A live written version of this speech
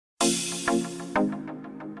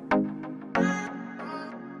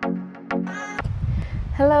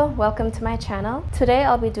Hello, welcome to my channel. Today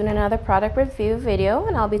I'll be doing another product review video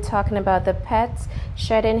and I'll be talking about the Pet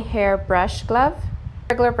Shed-In Hair Brush Glove.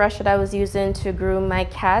 The regular brush that I was using to groom my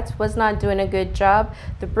cat was not doing a good job.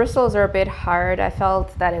 The bristles are a bit hard. I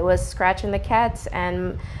felt that it was scratching the cat,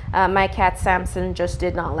 and my cat Samson just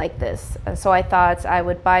did not like this. So I thought I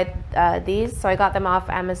would buy these. So I got them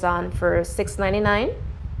off Amazon for $6.99.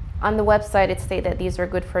 On the website, it stated that these are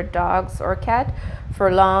good for dogs or cat,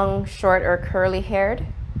 for long, short, or curly haired.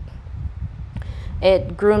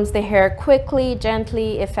 It grooms the hair quickly,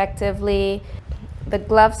 gently, effectively. The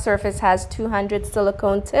glove surface has 200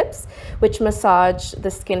 silicone tips, which massage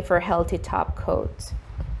the skin for a healthy top coat.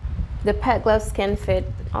 The pet gloves can fit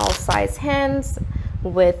all size hands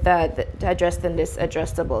with adjusting this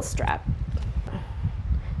adjustable strap.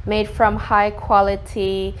 Made from high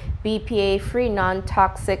quality, BPA-free,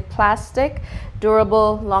 non-toxic plastic,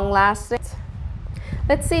 durable, long-lasting.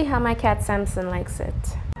 Let's see how my cat Samson likes it.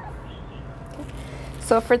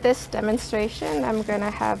 So for this demonstration, I'm gonna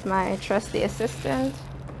have my trusty assistant,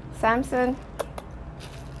 Samson.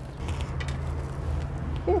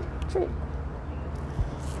 Here, treat.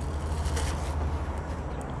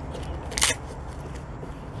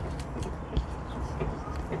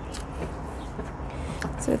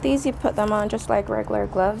 So with these, you put them on just like regular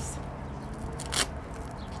gloves.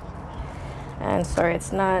 And sorry,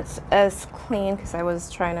 it's not as clean because I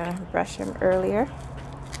was trying to brush him earlier.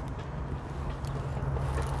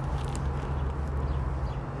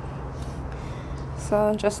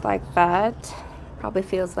 So just like that, probably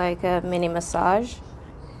feels like a mini massage.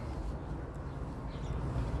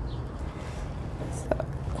 So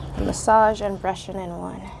massage and brushing in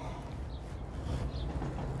one.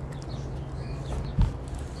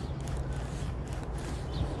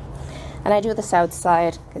 And I do this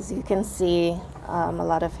outside because you can see a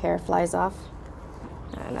lot of hair flies off,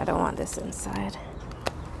 and I don't want this inside.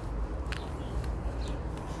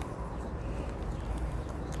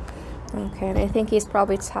 Okay, and I think he's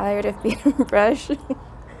probably tired of being brushed.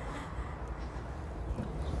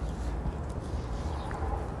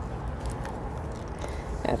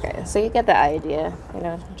 Okay, so you get the idea, you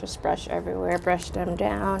know, just brush everywhere, brush them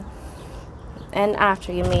down. And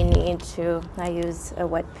after, you may need to, I use a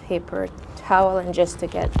wet paper towel and just to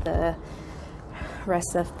get the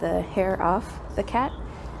rest of the hair off the cat.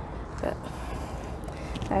 But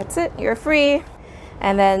that's it, you're free.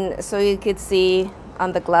 And then, so you could see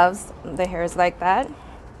on the gloves, the hair is like that.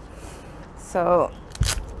 So,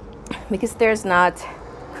 because there's not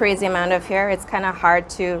crazy amount of hair, it's kind of hard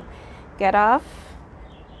to get off.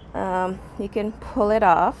 You can pull it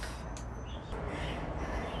off.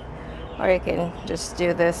 Or you can just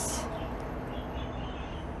do this.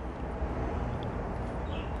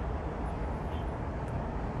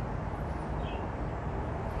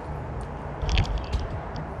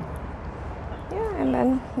 Yeah, and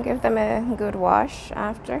then give them a good wash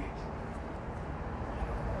after.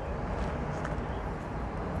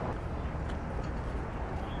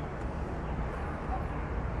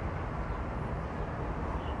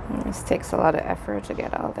 And this takes a lot of effort to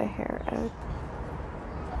get all the hair out.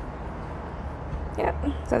 Yep,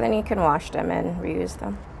 so then you can wash them and reuse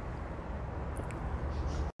them.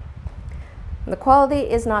 The quality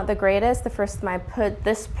is not the greatest. The first time I put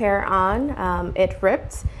this pair on, it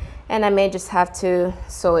ripped, and I may just have to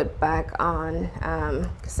sew it back on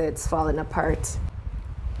because it's falling apart.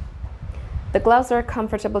 The gloves are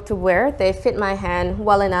comfortable to wear. They fit my hand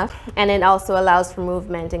well enough, and it also allows for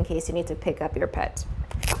movement in case you need to pick up your pet.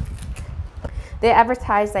 They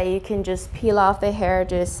advertise that you can just peel off the hair,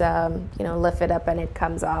 just you know, lift it up and it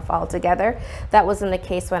comes off altogether. That wasn't the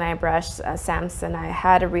case when I brushed Samson. I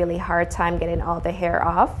had a really hard time getting all the hair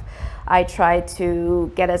off. I tried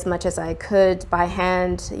to get as much as I could by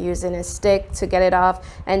hand using a stick to get it off,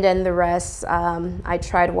 and then the rest I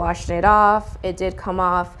tried washing it off. It did come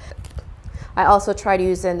off. I also tried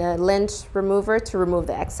using a lint remover to remove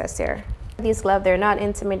the excess hair. These gloves, they're not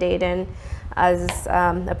intimidating as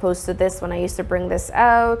opposed to this. When I used to bring this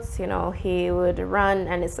out, you know, he would run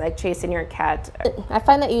and it's like chasing your cat. I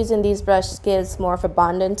find that using these brushes gives more of a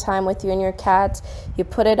bonding time with you and your cat. You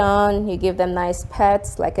put it on, you give them nice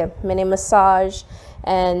pets, like a mini massage,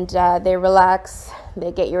 and they relax,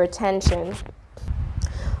 they get your attention.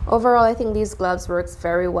 Overall, I think these gloves works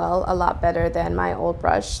very well, a lot better than my old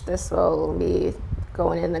brush. This will be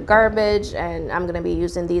going in the garbage, and I'm gonna be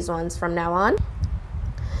using these ones from now on.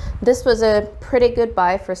 This was a pretty good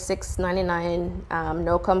buy for $6.99.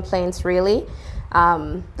 No complaints really.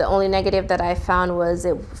 The only negative that I found was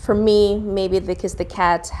for me, maybe because the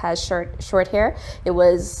cat has short hair, it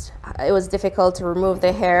was difficult to remove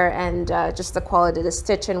the hair, and just the quality of the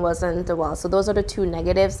stitching wasn't well. So those are the two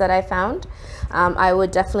negatives that I found. I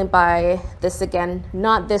would definitely buy this again,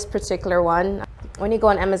 not this particular one. When you go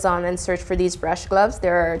on Amazon and search for these brush gloves,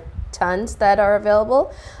 there are tons that are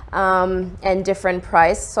available and different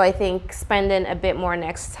price. So I think spending a bit more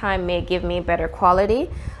next time may give me better quality.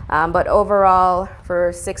 But overall,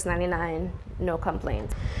 for $6.99, no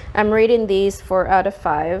complaints. I'm rating these 4 out of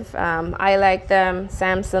 5. I like them,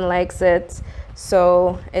 Samson likes it,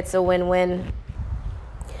 so it's a win-win.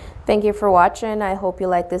 Thank you for watching. I hope you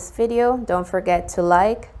like this video. Don't forget to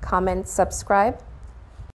like, comment, subscribe.